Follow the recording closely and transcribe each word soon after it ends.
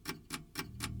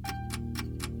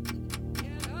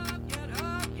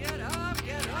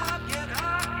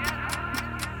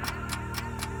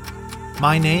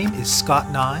My name is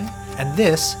Scott Nye, and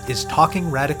this is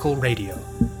Talking Radical Radio.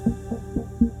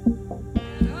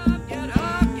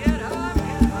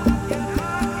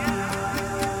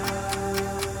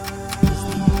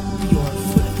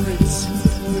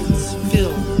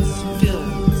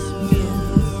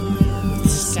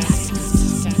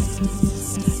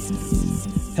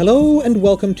 Hello and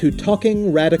welcome to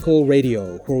Talking Radical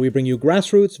Radio, where we bring you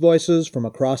grassroots voices from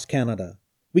across Canada.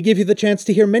 We give you the chance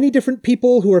to hear many different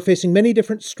people who are facing many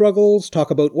different struggles, talk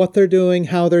about what they're doing,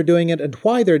 how they're doing it, and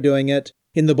why they're doing it,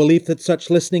 in the belief that such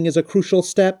listening is a crucial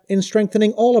step in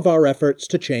strengthening all of our efforts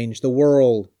to change the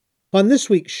world. On this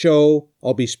week's show,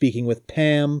 I'll be speaking with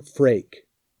Pam Frake.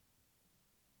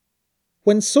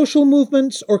 When social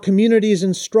movements or communities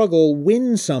in struggle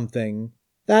win something,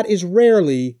 that is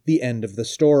rarely the end of the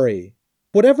story.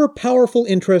 Whatever powerful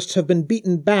interests have been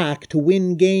beaten back to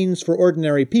win gains for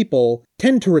ordinary people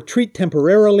tend to retreat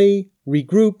temporarily,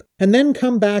 regroup, and then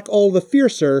come back all the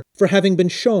fiercer for having been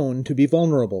shown to be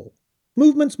vulnerable.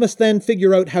 Movements must then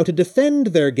figure out how to defend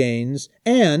their gains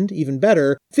and, even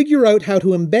better, figure out how to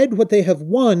embed what they have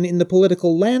won in the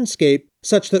political landscape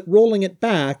such that rolling it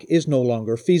back is no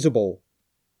longer feasible.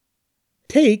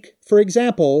 Take, for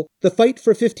example, the Fight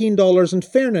for $15 and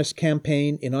Fairness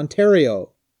campaign in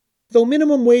Ontario. Though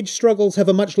minimum wage struggles have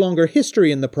a much longer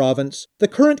history in the province, the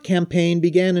current campaign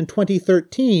began in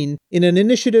 2013 in an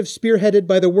initiative spearheaded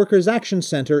by the Workers' Action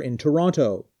Centre in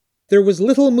Toronto. There was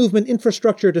little movement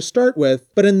infrastructure to start with,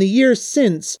 but in the years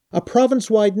since, a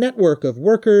province-wide network of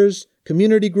workers,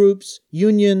 community groups,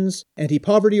 unions,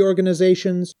 anti-poverty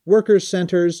organizations, workers'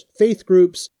 centres, faith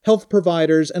groups, health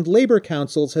providers, and labour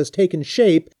councils has taken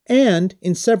shape and,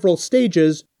 in several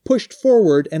stages, pushed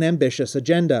forward an ambitious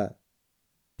agenda.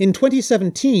 In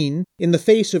 2017, in the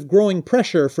face of growing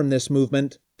pressure from this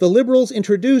movement, the Liberals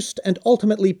introduced and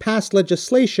ultimately passed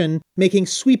legislation making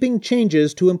sweeping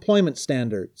changes to employment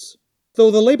standards.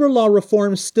 Though the labour law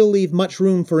reforms still leave much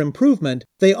room for improvement,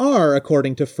 they are,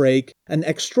 according to Frake, an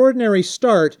extraordinary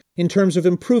start in terms of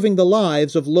improving the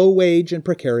lives of low-wage and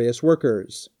precarious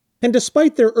workers. And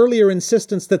despite their earlier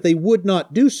insistence that they would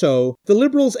not do so, the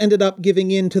Liberals ended up giving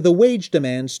in to the wage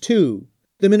demands too.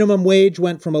 The minimum wage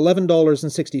went from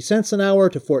 $11.60 an hour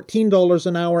to $14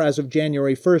 an hour as of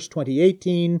January 1st,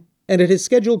 2018, and it is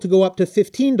scheduled to go up to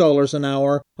 $15 an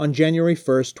hour on January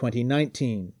 1st,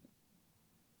 2019.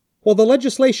 While the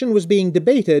legislation was being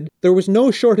debated, there was no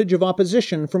shortage of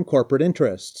opposition from corporate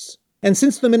interests. And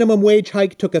since the minimum wage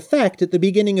hike took effect at the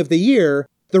beginning of the year,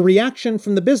 the reaction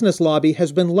from the business lobby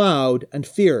has been loud and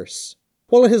fierce.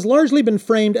 While it has largely been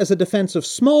framed as a defense of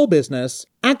small business,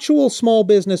 actual small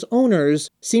business owners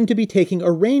seem to be taking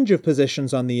a range of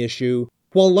positions on the issue,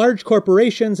 while large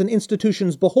corporations and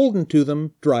institutions beholden to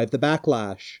them drive the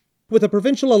backlash. With a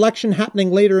provincial election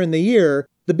happening later in the year,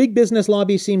 the big business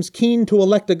lobby seems keen to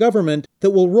elect a government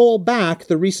that will roll back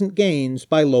the recent gains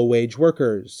by low-wage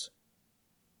workers.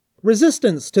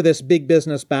 Resistance to this big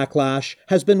business backlash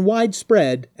has been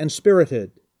widespread and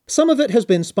spirited. Some of it has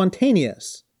been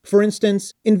spontaneous. For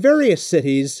instance, in various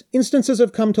cities, instances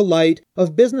have come to light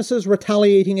of businesses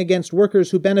retaliating against workers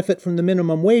who benefit from the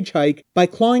minimum wage hike by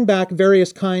clawing back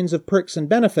various kinds of perks and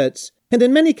benefits, and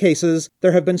in many cases,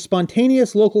 there have been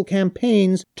spontaneous local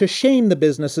campaigns to shame the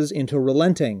businesses into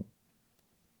relenting.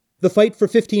 The Fight for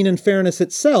 15 and Fairness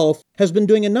itself has been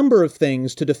doing a number of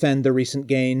things to defend the recent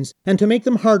gains and to make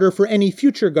them harder for any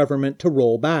future government to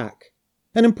roll back.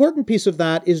 An important piece of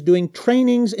that is doing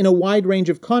trainings in a wide range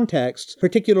of contexts,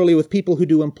 particularly with people who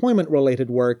do employment-related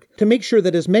work, to make sure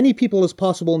that as many people as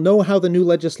possible know how the new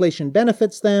legislation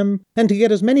benefits them, and to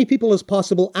get as many people as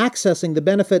possible accessing the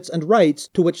benefits and rights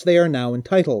to which they are now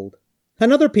entitled.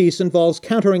 Another piece involves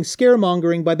countering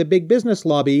scaremongering by the big business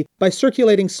lobby by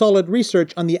circulating solid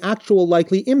research on the actual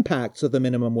likely impacts of the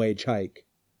minimum wage hike.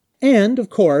 And, of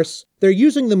course, they're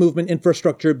using the movement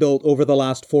infrastructure built over the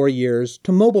last 4 years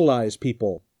to mobilize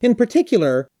people. In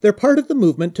particular, they're part of the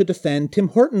movement to defend Tim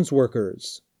Hortons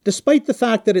workers. Despite the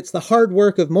fact that it's the hard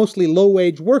work of mostly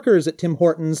low-wage workers at Tim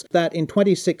Hortons that in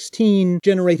 2016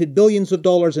 generated billions of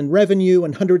dollars in revenue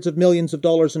and hundreds of millions of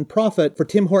dollars in profit for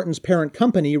Tim Hortons' parent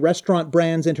company, Restaurant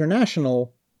Brands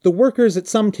International, the workers at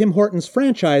some Tim Hortons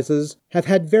franchises have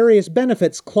had various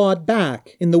benefits clawed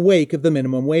back in the wake of the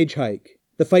minimum wage hike.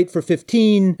 The Fight for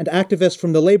 15 and activists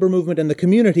from the labor movement and the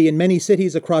community in many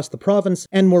cities across the province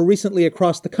and more recently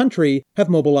across the country have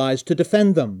mobilized to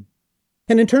defend them.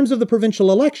 And in terms of the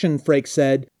provincial election, Frake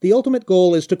said, the ultimate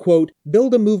goal is to, quote,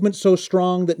 build a movement so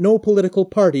strong that no political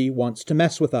party wants to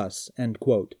mess with us, end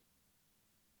quote.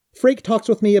 Frake talks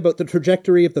with me about the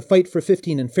trajectory of the Fight for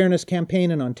 15 and Fairness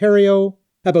campaign in Ontario,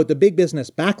 about the big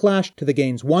business backlash to the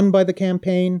gains won by the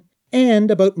campaign,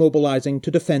 and about mobilizing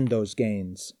to defend those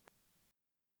gains.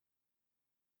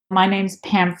 My name's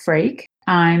Pam Frake.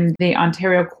 I'm the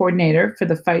Ontario coordinator for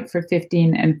the Fight for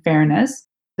 15 and Fairness.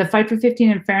 The Fight for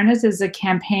 15 and Fairness is a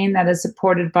campaign that is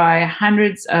supported by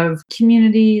hundreds of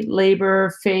community,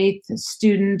 labor, faith,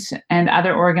 student, and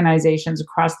other organizations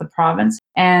across the province.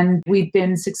 And we've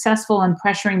been successful in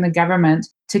pressuring the government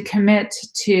to commit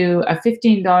to a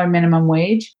 $15 minimum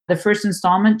wage. The first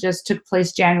installment just took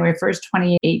place January 1st,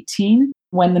 2018,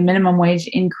 when the minimum wage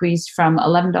increased from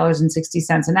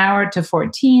 $11.60 an hour to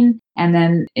 $14. And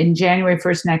then in January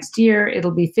 1st next year,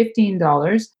 it'll be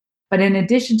 $15. But in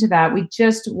addition to that, we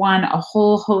just won a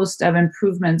whole host of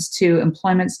improvements to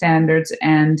employment standards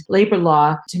and labor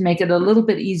law to make it a little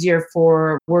bit easier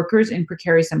for workers in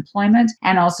precarious employment,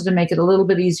 and also to make it a little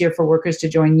bit easier for workers to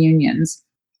join unions.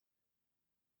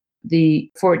 The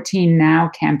 14 Now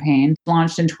campaign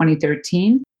launched in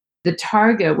 2013. The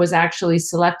target was actually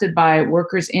selected by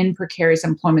workers in precarious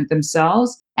employment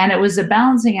themselves. And it was a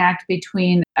balancing act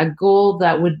between a goal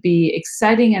that would be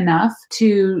exciting enough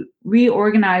to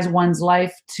reorganize one's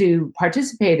life to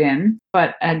participate in,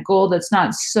 but a goal that's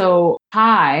not so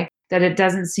high that it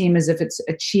doesn't seem as if it's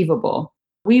achievable.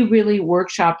 We really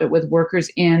workshopped it with workers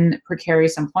in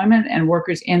precarious employment and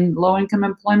workers in low-income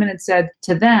employment and said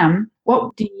to them,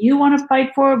 what do you want to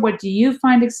fight for? What do you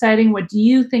find exciting? What do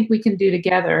you think we can do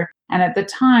together? And at the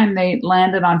time, they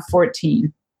landed on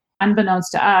 14.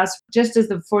 Unbeknownst to us, just as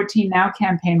the 14 Now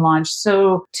campaign launched,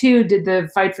 so too did the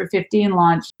Fight for 15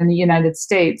 launch in the United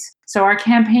States. So our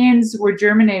campaigns were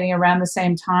germinating around the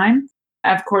same time.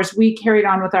 Of course, we carried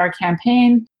on with our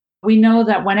campaign. We know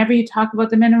that whenever you talk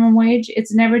about the minimum wage,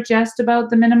 it's never just about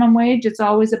the minimum wage. It's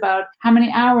always about how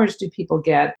many hours do people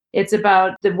get. It's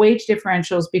about the wage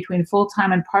differentials between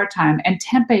full-time and part-time and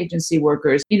temp agency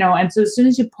workers, and so as soon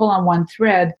as you pull on one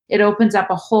thread, it opens up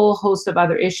a whole host of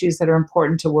other issues that are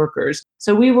important to workers.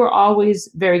 So we were always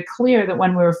very clear that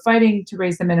when we were fighting to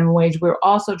raise the minimum wage, we were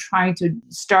also trying to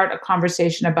start a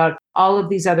conversation about all of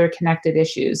these other connected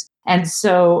issues. And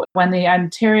so when the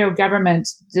Ontario government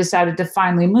decided to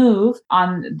finally move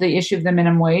on the issue of the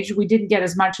minimum wage, we didn't get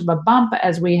as much of a bump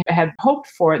as we had hoped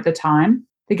for at the time.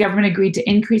 The government agreed to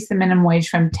increase the minimum wage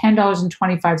from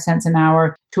 $10.25 an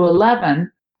hour to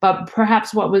 $11. But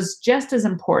perhaps what was just as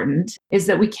important is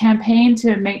that we campaigned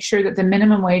to make sure that the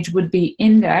minimum wage would be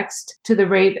indexed to the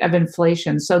rate of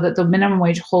inflation so that the minimum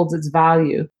wage holds its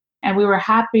value. And we were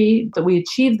happy that we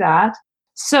achieved that.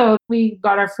 So we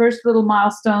got our first little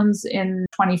milestones in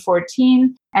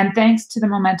 2014, and thanks to the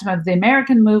momentum of the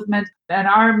American movement, and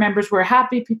our members were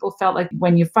happy. People felt like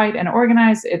when you fight and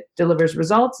organize, it delivers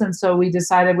results. And so we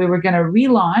decided we were going to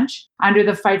relaunch under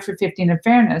the Fight for 15 and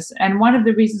Fairness. And one of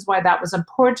the reasons why that was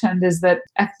important is that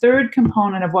a third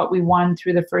component of what we won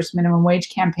through the first minimum wage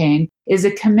campaign is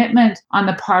a commitment on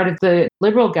the part of the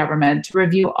Liberal government to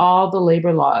review all the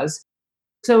labor laws.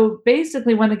 So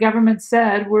basically, when the government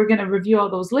said, we're going to review all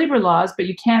those labor laws, but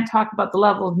you can't talk about the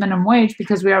level of minimum wage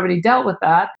because we already dealt with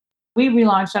that, we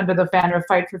relaunched under the banner of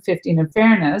Fight for 15 and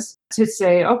Fairness to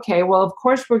say, okay, well, of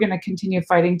course, we're going to continue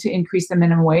fighting to increase the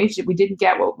minimum wage. We didn't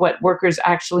get what workers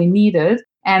actually needed.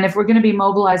 And if we're going to be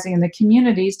mobilizing in the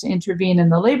communities to intervene in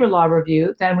the labor law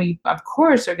review, then we, of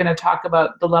course, are going to talk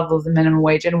about the level of the minimum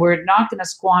wage. And we're not going to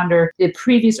squander the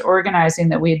previous organizing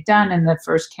that we had done in the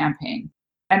first campaign.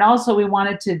 And also, we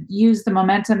wanted to use the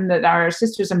momentum that our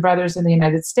sisters and brothers in the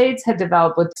United States had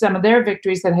developed with some of their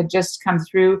victories that had just come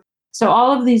through. So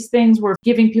all of these things were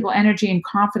giving people energy and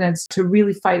confidence to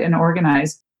really fight and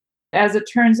organize. As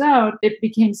it turns out, it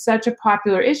became such a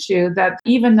popular issue that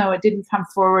even though it didn't come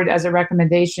forward as a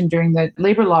recommendation during the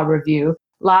labor law review,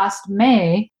 last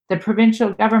May, the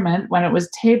provincial government, when it was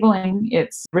tabling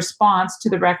its response to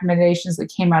the recommendations that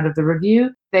came out of the review,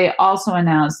 they also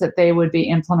announced that they would be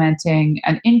implementing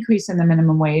an increase in the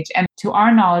minimum wage. And to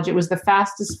our knowledge, it was the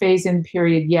fastest phase-in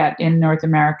period yet in North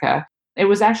America. It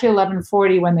was actually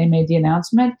 $11.40 when they made the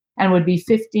announcement and would be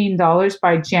 $15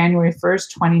 by January 1st,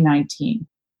 2019.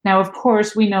 Now, of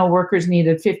course, we know workers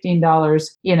needed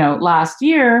 $15, last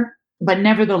year. But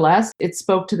nevertheless, it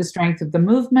spoke to the strength of the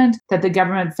movement, that the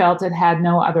government felt it had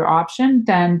no other option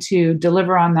than to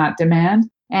deliver on that demand.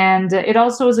 And it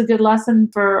also was a good lesson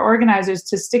for organizers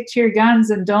to stick to your guns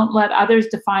and don't let others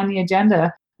define the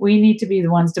agenda. We need to be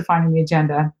the ones defining the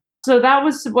agenda. So that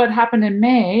was what happened in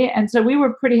May. And so we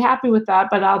were pretty happy with that.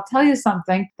 But I'll tell you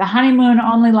something, the honeymoon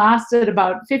only lasted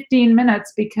about 15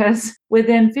 minutes because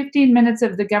within 15 minutes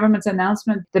of the government's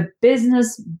announcement, the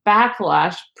business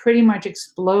backlash pretty much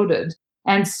exploded.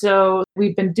 And so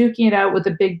we've been duking it out with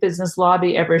the big business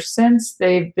lobby ever since.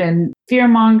 They've been fear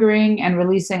mongering and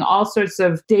releasing all sorts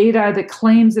of data that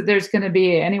claims that there's going to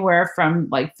be anywhere from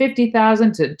like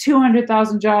 50,000 to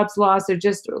 200,000 jobs lost. They're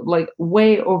just like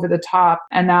way over the top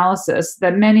analysis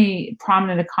that many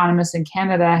prominent economists in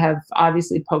Canada have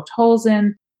obviously poked holes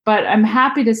in. But I'm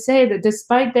happy to say that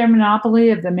despite their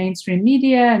monopoly of the mainstream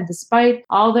media and despite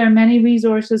all their many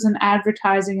resources and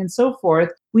advertising and so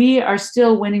forth, we are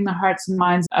still winning the hearts and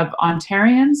minds of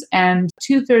Ontarians, and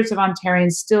 2/3 of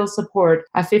Ontarians still support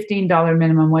a $15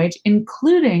 minimum wage,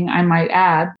 including, I might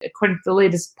add, according to the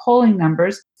latest polling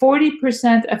numbers,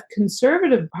 40% of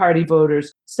Conservative Party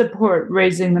voters support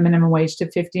raising the minimum wage to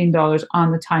 $15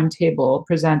 on the timetable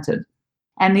presented.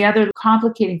 And the other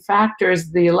complicating factor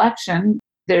is the election.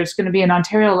 There's going to be an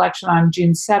Ontario election on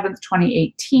June 7th,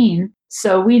 2018.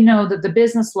 So we know that the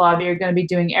business lobby are going to be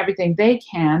doing everything they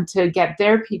can to get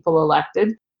their people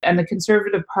elected. And the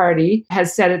Conservative Party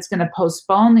has said it's going to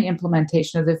postpone the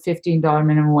implementation of the $15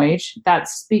 minimum wage. That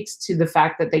speaks to the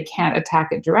fact that they can't attack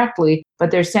it directly,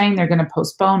 but they're saying they're going to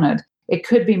postpone it. It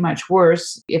could be much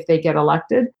worse if they get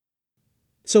elected.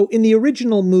 So in the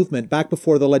original movement, back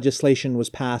before the legislation was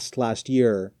passed last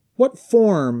year, what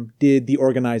form did the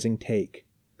organizing take?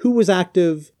 Who was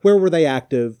active? Where were they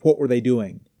active? What were they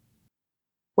doing?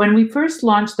 When we first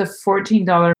launched the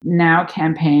 $14 Now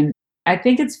campaign, I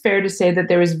think it's fair to say that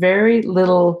there was very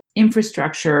little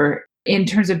infrastructure in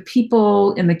terms of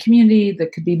people in the community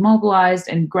that could be mobilized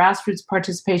and grassroots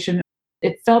participation.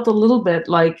 It felt a little bit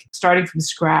like starting from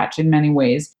scratch in many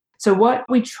ways. So what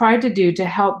we tried to do to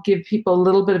help give people a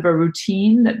little bit of a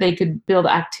routine that they could build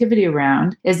activity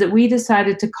around is that we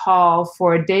decided to call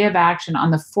for a day of action on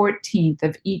the 14th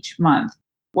of each month.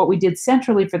 What we did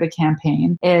centrally for the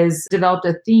campaign is developed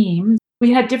a theme.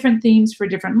 We had different themes for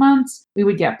different months. We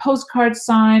would get postcards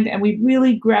signed, and we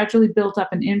really gradually built up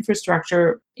an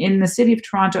infrastructure in the city of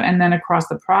Toronto and then across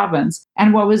the province.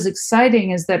 And what was exciting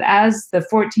is that as the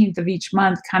 14th of each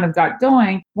month kind of got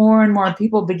going, more and more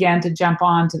people began to jump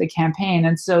on to the campaign.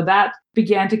 And so that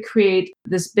began to create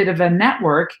this bit of a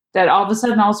network that all of a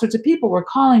sudden all sorts of people were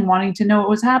calling, wanting to know what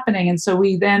was happening. And so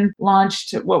we then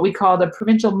launched what we call the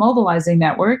Provincial Mobilizing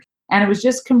Network. And it was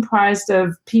just comprised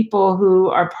of people who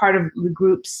are part of the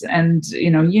groups and,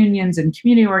 unions and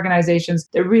community organizations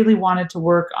that really wanted to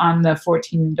work on the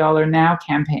 $14 Now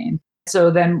campaign.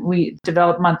 So then we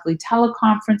developed monthly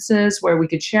teleconferences where we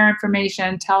could share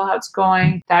information, tell how it's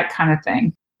going, that kind of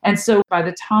thing. And so by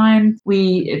the time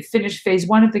we finished phase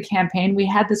 1 of the campaign, we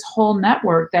had this whole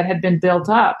network that had been built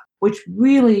up, which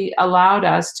really allowed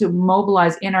us to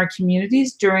mobilize in our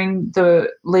communities during the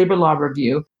labor law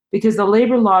review. Because the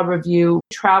labor law review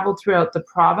traveled throughout the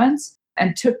province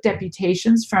and took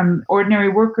deputations from ordinary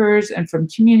workers and from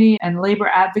community and labor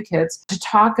advocates to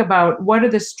talk about what are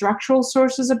the structural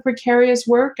sources of precarious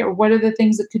work, or what are the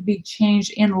things that could be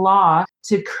changed in law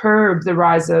to curb the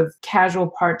rise of casual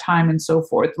part-time and so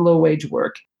forth, low-wage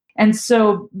work. And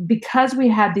so because we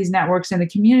had these networks in the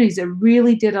communities, it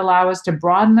really did allow us to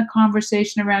broaden the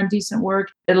conversation around decent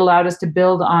work. It allowed us to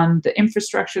build on the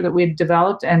infrastructure that we had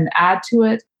developed and add to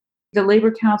it. The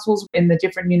labor councils in the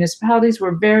different municipalities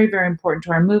were very, very important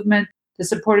to our movement. The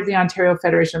support of the Ontario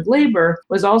Federation of Labour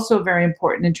was also very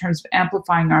important in terms of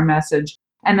amplifying our message.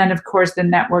 And then, of course, the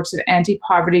networks of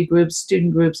anti-poverty groups,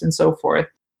 student groups, and so forth.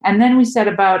 And then we set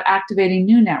about activating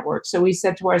new networks. So we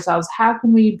said to ourselves, how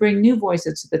can we bring new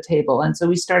voices to the table? And so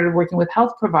we started working with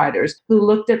health providers who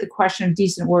looked at the question of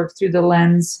decent work through the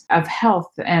lens of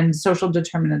health and social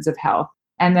determinants of health.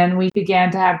 And then we began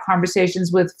to have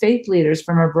conversations with faith leaders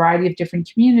from a variety of different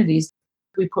communities.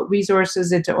 We put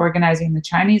resources into organizing the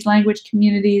Chinese language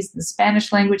communities, the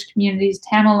Spanish language communities,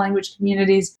 Tamil language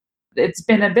communities. It's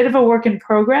been a bit of a work in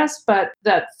progress, but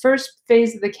that first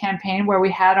phase of the campaign where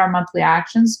we had our monthly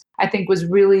actions, I think was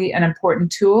really an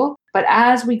important tool. But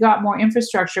as we got more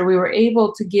infrastructure, we were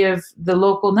able to give the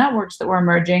local networks that were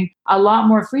emerging a lot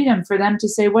more freedom for them to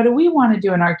say, what do we want to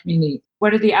do in our community?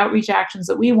 What are the outreach actions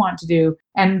that we want to do?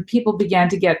 And people began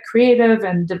to get creative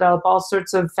and develop all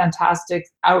sorts of fantastic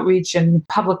outreach and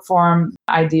public forum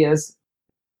ideas.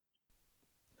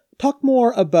 Talk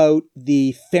more about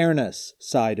the fairness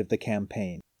side of the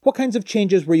campaign. What kinds of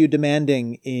changes were you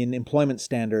demanding in employment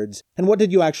standards, and what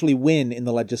did you actually win in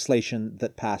the legislation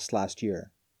that passed last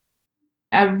year?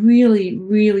 A really,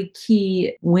 really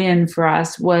key win for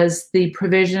us was the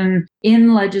provision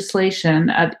in legislation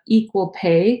of equal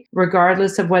pay,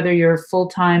 regardless of whether you're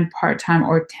full-time, part-time,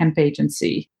 or temp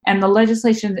agency. And the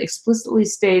legislation explicitly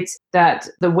states that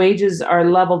the wages are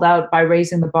leveled out by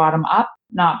raising the bottom up,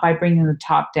 not by bringing the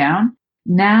top down.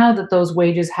 Now that those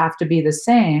wages have to be the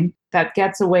same, that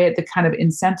gets away at the kind of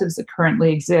incentives that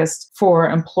currently exist for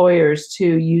employers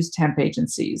to use temp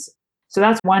agencies. So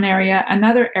that's one area.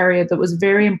 Another area that was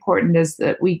very important is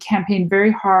that we campaigned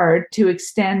very hard to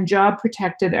extend job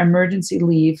protected emergency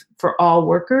leave for all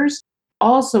workers.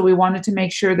 Also, we wanted to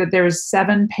make sure that there was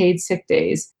 7 paid sick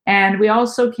days. And we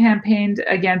also campaigned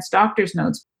against doctor's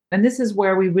notes. And this is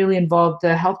where we really involved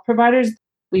the health providers.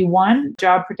 We won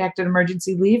job protected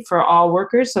emergency leave for all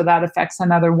workers. So that affects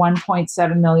another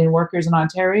 1.7 million workers in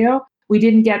Ontario. We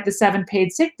didn't get the 7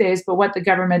 paid sick days, but what the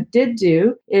government did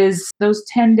do is those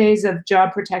 10 days of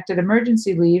job protected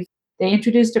emergency leave, they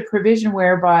introduced a provision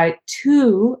whereby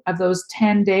 2 of those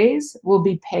 10 days will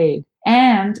be paid.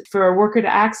 And for a worker to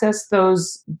access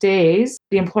those days,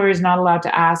 the employer is not allowed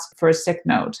to ask for a sick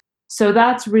note. So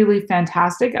that's really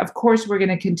fantastic. Of course, we're going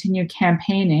to continue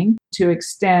campaigning to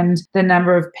extend the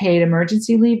number of paid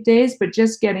emergency leave days, but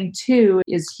just getting 2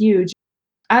 is huge.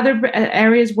 Other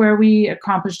areas where we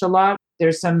accomplished a lot,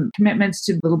 there's some commitments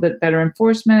to a little bit better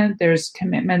enforcement. There's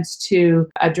commitments to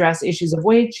address issues of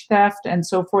wage theft and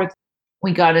so forth.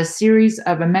 We got a series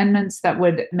of amendments that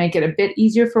would make it a bit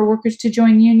easier for workers to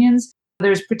join unions.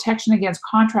 There's protection against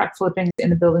contract flipping in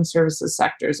the building services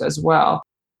sectors as well.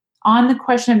 On the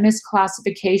question of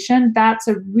misclassification, that's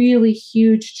a really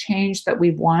huge change that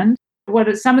we've won.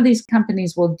 What some of these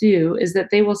companies will do is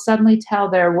that they will suddenly tell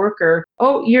their worker,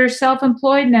 oh, you're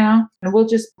self-employed now, and we'll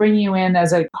just bring you in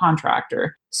as a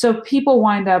contractor. So people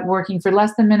wind up working for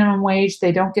less than minimum wage.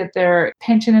 They don't get their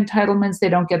pension entitlements. They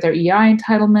don't get their EI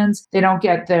entitlements. They don't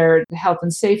get their health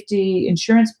and safety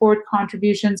insurance board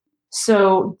contributions.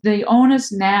 So the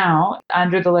onus now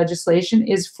under the legislation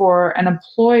is for an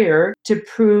employer to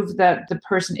prove that the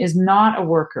person is not a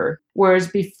worker, whereas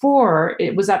before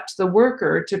it was up to the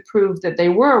worker to prove that they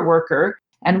were a worker.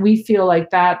 And we feel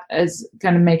like that is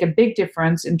going to make a big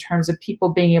difference in terms of people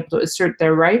being able to assert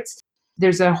their rights.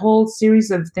 There's a whole series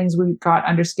of things we've got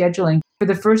under scheduling. For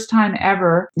the first time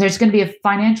ever, there's going to be a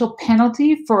financial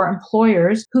penalty for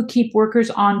employers who keep workers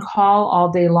on call all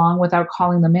day long without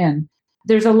calling them in.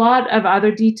 There's a lot of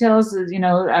other details.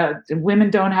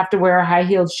 Women don't have to wear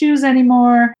high-heeled shoes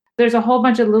anymore. There's a whole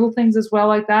bunch of little things as well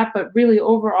like that. But really,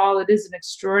 overall, it is an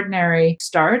extraordinary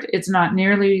start. It's not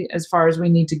nearly as far as we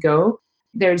need to go.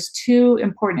 There's 2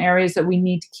 important areas that we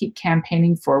need to keep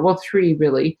campaigning for. Well, 3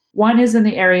 really. One is in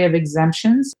the area of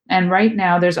exemptions. And right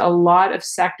now, there's a lot of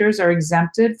sectors are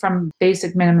exempted from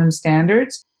basic minimum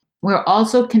standards. We're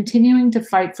also continuing to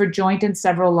fight for joint and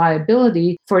several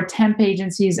liability for temp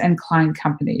agencies and client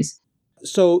companies.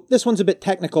 So this one's a bit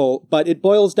technical, but it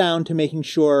boils down to making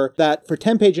sure that for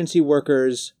temp agency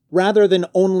workers, rather than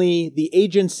only the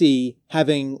agency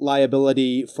having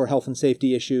liability for health and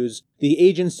safety issues, the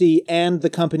agency and the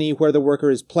company where the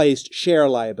worker is placed share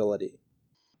liability.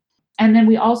 And then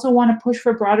we also want to push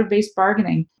for broader based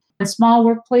bargaining. In small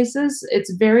workplaces,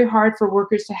 it's very hard for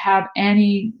workers to have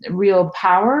any real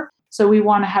power. So we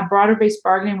want to have broader based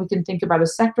bargaining. We can think about a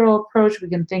sectoral approach. We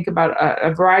can think about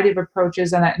a variety of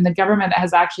approaches. And the government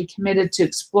has actually committed to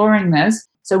exploring this.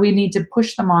 So we need to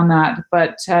push them on that.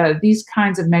 But these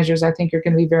kinds of measures, I think, are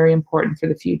going to be very important for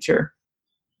the future.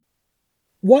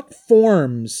 What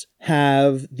forms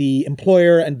have the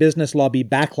employer and business lobby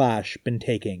backlash been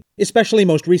taking, especially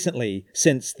most recently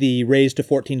since the raise to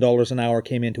 $14 an hour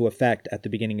came into effect at the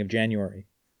beginning of January?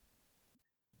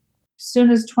 As soon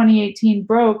as 2018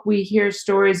 broke, we hear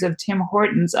stories of Tim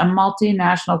Hortons, a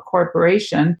multinational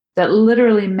corporation that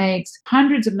literally makes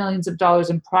hundreds of millions of dollars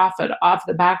in profit off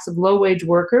the backs of low-wage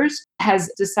workers,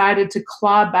 has decided to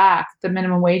claw back the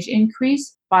minimum wage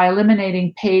increase by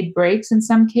eliminating paid breaks in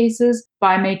some cases,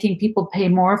 by making people pay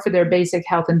more for their basic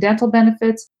health and dental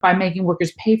benefits, by making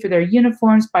workers pay for their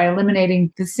uniforms, by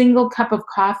eliminating the single cup of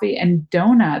coffee and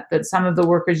donut that some of the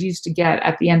workers used to get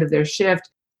at the end of their shift.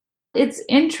 It's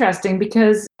interesting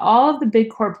because all of the big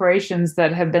corporations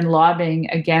that have been lobbying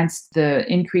against the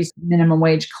increased minimum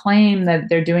wage claim that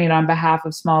they're doing it on behalf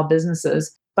of small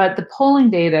businesses. But the polling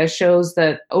data shows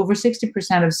that over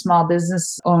 60% of small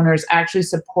business owners actually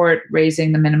support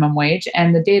raising the minimum wage.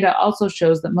 And the data also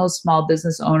shows that most small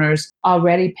business owners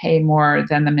already pay more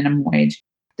than the minimum wage.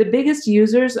 The biggest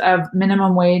users of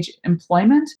minimum wage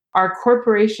employment are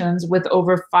corporations with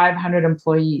over 500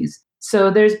 employees.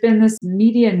 So there's been this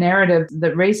media narrative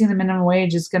that raising the minimum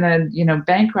wage is going to,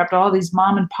 bankrupt all these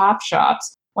mom and pop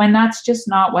shops, when that's just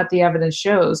not what the evidence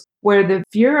shows. Where the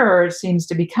furor seems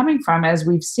to be coming from, as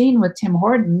we've seen with Tim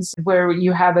Hortons, where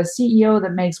you have a CEO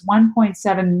that makes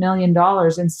 $1.7 million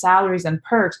in salaries and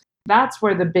perks, that's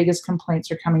where the biggest complaints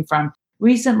are coming from.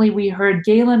 Recently, we heard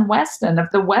Galen Weston of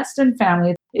the Weston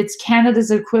family. It's Canada's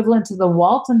equivalent to the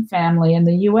Walton family in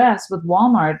the US with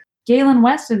Walmart. Galen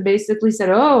Weston basically said,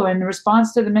 oh, in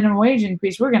response to the minimum wage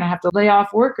increase, we're going to have to lay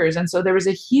off workers. And so there was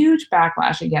a huge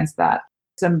backlash against that.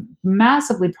 It's a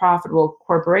massively profitable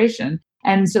corporation.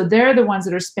 And so they're the ones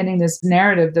that are spinning this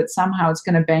narrative that somehow it's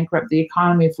going to bankrupt the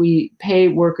economy if we pay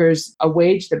workers a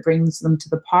wage that brings them to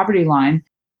the poverty line.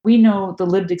 We know the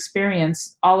lived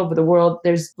experience all over the world.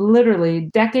 There's literally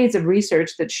decades of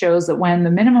research that shows that when the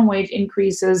minimum wage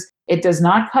increases, it does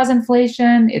not cause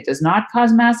inflation, it does not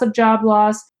cause massive job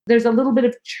loss. There's a little bit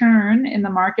of churn in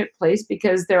the marketplace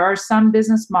because there are some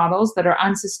business models that are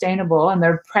unsustainable and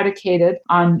they're predicated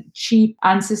on cheap,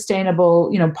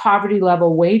 unsustainable, poverty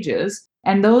level wages.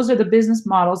 And those are the business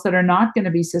models that are not going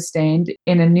to be sustained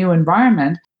in a new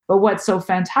environment. But what's so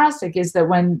fantastic is that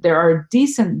when there are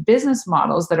decent business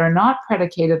models that are not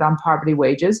predicated on poverty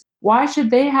wages, why should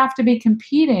they have to be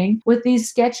competing with these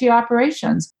sketchy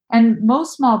operations? And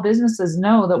most small businesses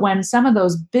know that when some of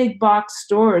those big box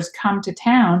stores come to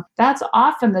town, that's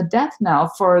often the death knell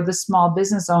for the small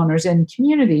business owners in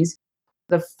communities.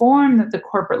 The form that the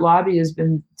corporate lobby has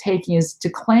been taking is to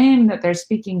claim that they're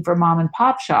speaking for mom and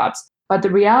pop shops. But the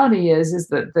reality is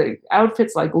that the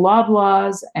outfits like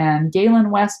Loblaws and Galen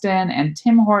Weston and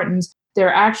Tim Hortons,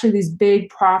 they're actually these big,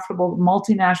 profitable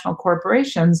multinational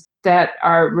corporations that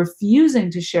are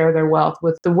refusing to share their wealth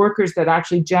with the workers that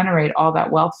actually generate all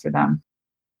that wealth for them.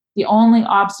 The only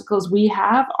obstacles we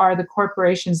have are the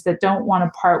corporations that don't want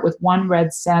to part with one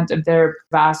red cent of their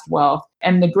vast wealth.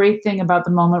 And the great thing about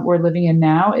the moment we're living in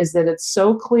now is that it's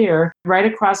so clear right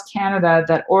across Canada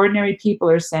that ordinary people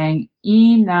are saying,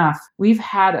 enough, we've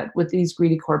had it with these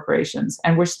greedy corporations,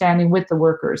 and we're standing with the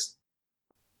workers.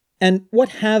 And what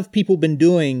have people been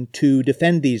doing to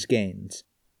defend these gains?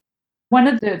 One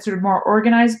of the sort of more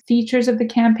organized features of the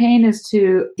campaign is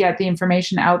to get the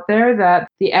information out there that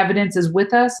the evidence is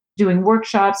with us, doing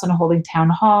workshops and holding town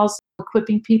halls,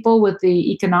 equipping people with the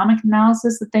economic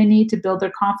analysis that they need to build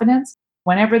their confidence.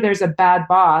 Whenever there's a bad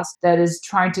boss that is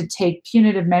trying to take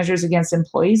punitive measures against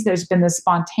employees, there's been this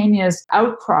spontaneous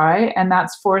outcry, and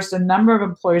that's forced a number of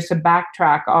employers to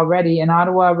backtrack already. In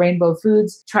Ottawa, Rainbow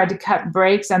Foods tried to cut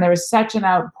breaks, and there was such an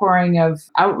outpouring of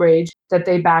outrage that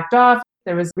they backed off.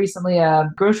 There was recently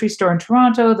a grocery store in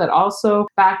Toronto that also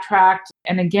backtracked.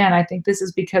 And again, I think this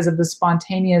is because of the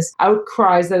spontaneous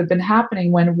outcries that have been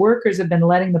happening when workers have been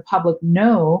letting the public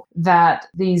know that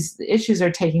these issues are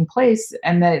taking place,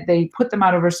 and that they put them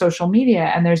out over social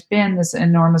media. And there's been this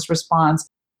enormous response.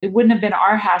 It wouldn't have been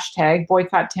our hashtag,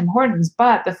 boycott Tim Hortons,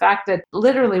 but the fact that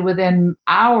literally within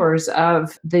hours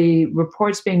of the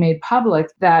reports being made public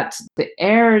that the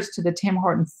heirs to the Tim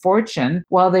Horton fortune,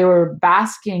 while they were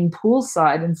basking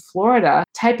poolside in Florida,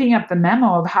 typing up the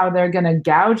memo of how they're going to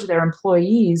gouge their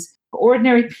employees,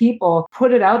 ordinary people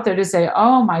put it out there to say,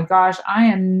 oh my gosh, I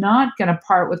am not going to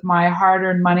part with my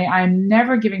hard-earned money. I'm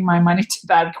never giving my money to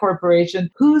that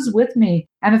corporation. Who's with me?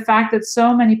 And the fact that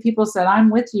so many people said, I'm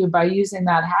with you by using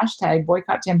that hashtag,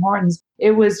 boycott Tim Hortons,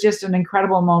 it was just an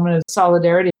incredible moment of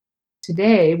solidarity.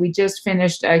 Today, we just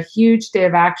finished a huge day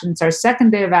of action. It's our second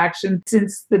day of action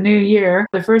since the new year.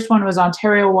 The first one was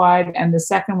Ontario-wide, and the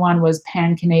second one was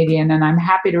pan-Canadian. And I'm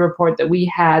happy to report that we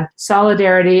had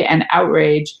solidarity and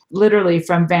outrage literally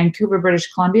from Vancouver, British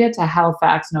Columbia to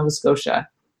Halifax, Nova Scotia.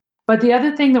 But the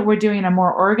other thing that we're doing in a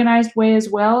more organized way as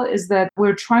well is that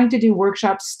we're trying to do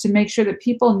workshops to make sure that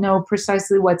people know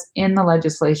precisely what's in the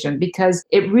legislation, because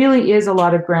it really is a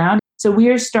lot of ground. So we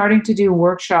are starting to do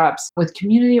workshops with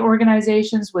community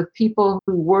organizations, with people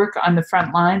who work on the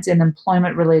front lines in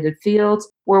employment-related fields.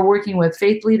 We're working with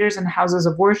faith leaders and houses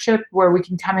of worship where we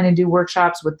can come in and do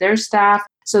workshops with their staff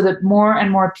so that more and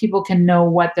more people can know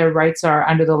what their rights are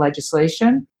under the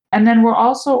legislation. And then we're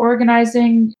also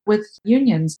organizing with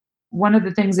unions. One of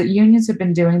the things that unions have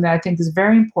been doing that I think is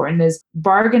very important is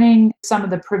bargaining some of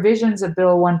the provisions of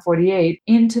Bill 148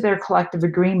 into their collective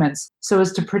agreements so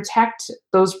as to protect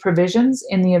those provisions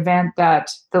in the event that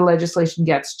the legislation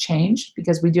gets changed,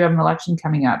 because we do have an election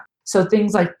coming up. So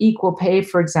things like equal pay,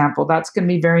 for example, that's going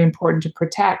to be very important to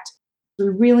protect. We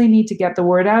really need to get the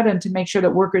word out and to make sure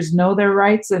that workers know their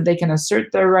rights and they can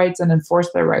assert their rights and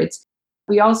enforce their rights.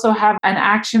 We also have an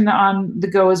action on the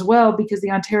go as well, because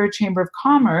the Ontario Chamber of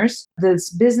Commerce, this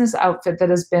business outfit that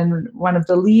has been one of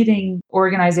the leading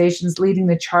organizations leading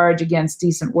the charge against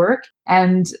decent work.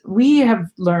 And we have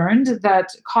learned that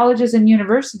colleges and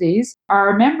universities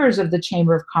are members of the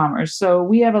Chamber of Commerce. So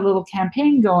we have a little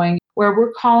campaign going where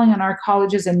we're calling on our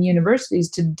colleges and universities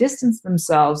to distance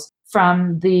themselves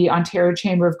from the Ontario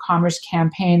Chamber of Commerce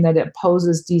campaign that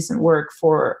opposes decent work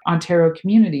for Ontario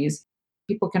communities.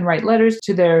 People can write letters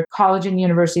to their college and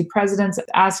university presidents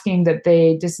asking that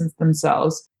they distance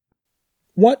themselves.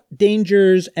 What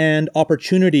dangers and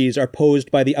opportunities are posed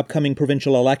by the upcoming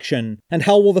provincial election, and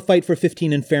how will the Fight for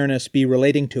 15 and Fairness be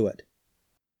relating to it?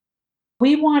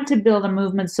 We want to build a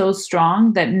movement so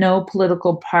strong that no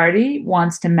political party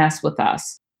wants to mess with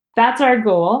us. That's our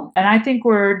goal, and I think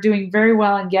we're doing very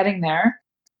well in getting there.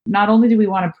 Not only do we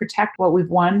want to protect what we've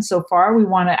won so far, we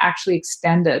want to actually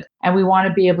extend it. And we want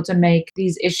to be able to make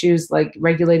these issues like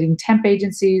regulating temp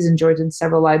agencies and joint and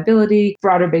several liability,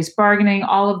 broader-based bargaining,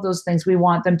 all of those things, we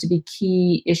want them to be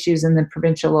key issues in the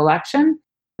provincial election.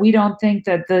 We don't think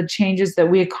that the changes that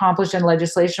we accomplished in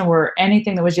legislation were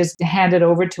anything that was just handed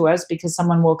over to us because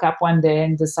someone woke up one day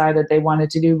and decided they wanted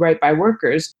to do right by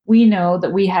workers. We know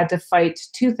that we had to fight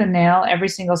tooth and nail every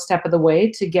single step of the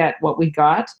way to get what we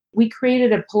got. We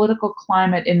created a political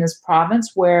climate in this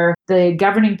province where the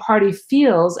governing party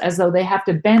feels as though they have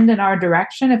to bend in our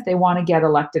direction if they want to get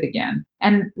elected again.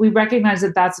 And we recognize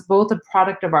that that's both a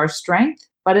product of our strength,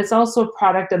 but it's also a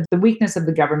product of the weakness of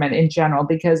the government in general,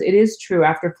 because it is true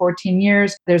after 14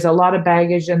 years, there's a lot of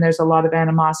baggage and there's a lot of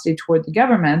animosity toward the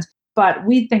government. But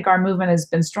we think our movement has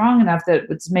been strong enough that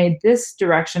it's made this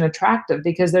direction attractive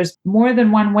because there's more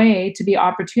than one way to be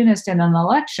opportunist in an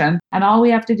election. And all we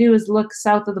have to do is look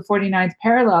south of the 49th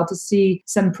parallel to see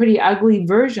some pretty ugly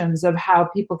versions of how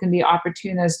people can be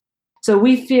opportunist. So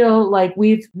we feel like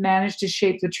we've managed to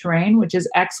shape the terrain, which is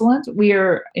excellent. We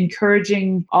are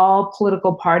encouraging all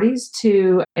political parties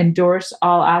to endorse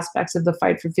all aspects of the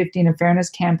Fight for 15 and Fairness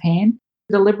campaign.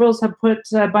 The Liberals have put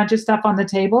a bunch of stuff on the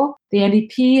table. The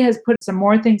NDP has put some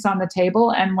more things on the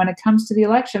table. And when it comes to the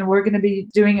election, we're going to be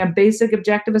doing a basic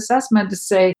objective assessment to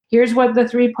say, here's what the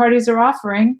three parties are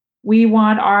offering. We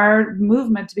want our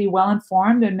movement to be well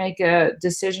informed and make a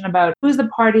decision about who's the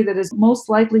party that is most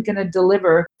likely going to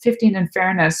deliver 15 and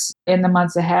fairness in the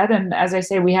months ahead. And as I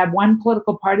say, we have one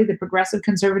political party, the Progressive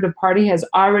Conservative Party, has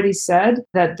already said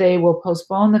that they will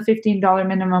postpone the $15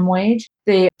 minimum wage.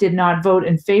 They did not vote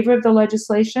in favor of the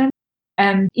legislation.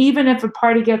 And even if a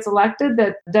party gets elected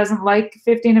that doesn't like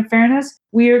 15 and fairness,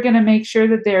 we are going to make sure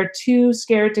that they're too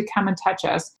scared to come and touch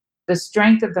us. The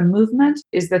strength of the movement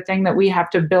is the thing that we have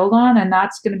to build on, and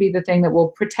that's going to be the thing that will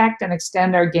protect and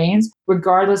extend our gains,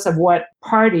 regardless of what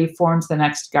party forms the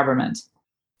next government.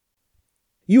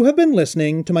 You have been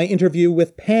listening to my interview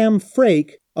with Pam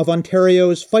Frake of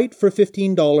Ontario's Fight for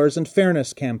 $15 and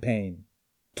Fairness campaign.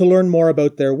 To learn more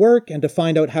about their work and to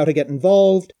find out how to get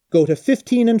involved, go to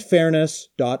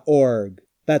 15andfairness.org.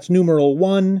 That's numeral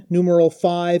 1, numeral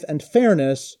 5, and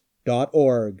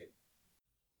fairness.org.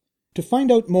 To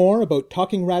find out more about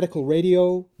Talking Radical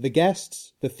Radio, the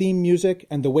guests, the theme music,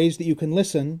 and the ways that you can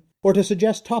listen, or to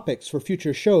suggest topics for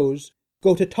future shows,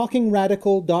 go to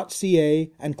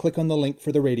talkingradical.ca and click on the link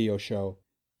for the radio show.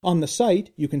 On the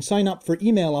site, you can sign up for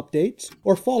email updates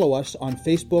or follow us on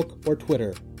Facebook or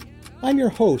Twitter. I'm your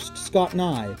host, Scott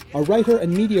Nye, a writer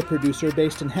and media producer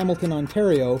based in Hamilton,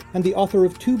 Ontario, and the author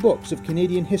of 2 books of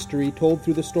Canadian history told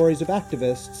through the stories of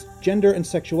activists, Gender and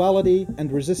Sexuality,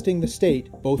 and Resisting the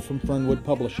State, both from Fernwood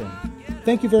Publishing.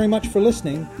 Thank you very much for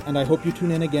listening, and I hope you tune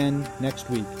in again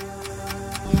next week.